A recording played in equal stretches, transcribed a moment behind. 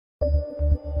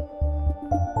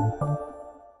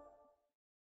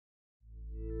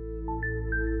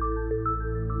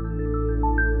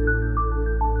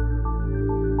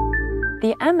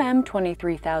The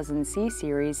MM23000C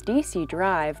series DC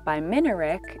drive by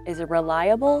Minarik is a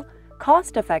reliable,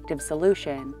 cost-effective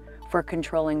solution for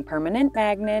controlling permanent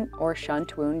magnet or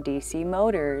shunt-wound DC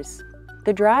motors.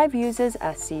 The drive uses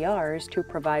SCRs to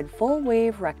provide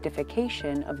full-wave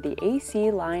rectification of the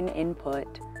AC line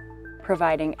input,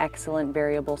 providing excellent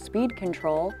variable speed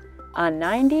control on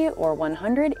 90 or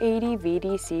 180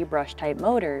 VDC brush-type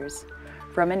motors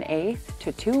from an 1/8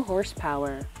 to 2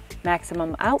 horsepower.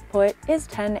 Maximum output is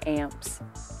 10 amps.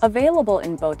 Available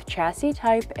in both chassis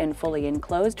type and fully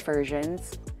enclosed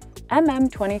versions,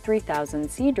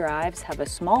 MM23000C drives have a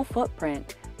small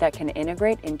footprint that can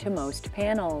integrate into most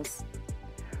panels.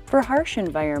 For harsh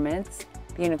environments,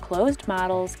 the enclosed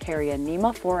models carry a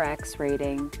NEMA 4X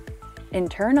rating.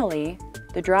 Internally,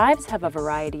 the drives have a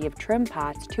variety of trim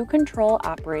pots to control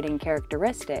operating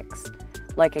characteristics,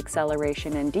 like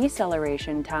acceleration and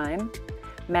deceleration time,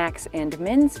 max and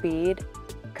min speed,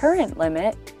 current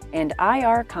limit, and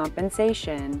IR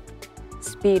compensation.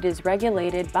 Speed is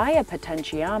regulated by a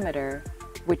potentiometer,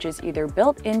 which is either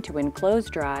built into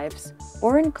enclosed drives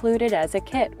or included as a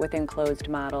kit with enclosed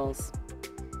models.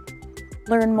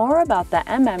 Learn more about the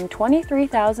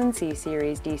MM23000C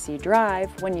series DC drive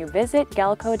when you visit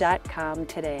galco.com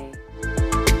today.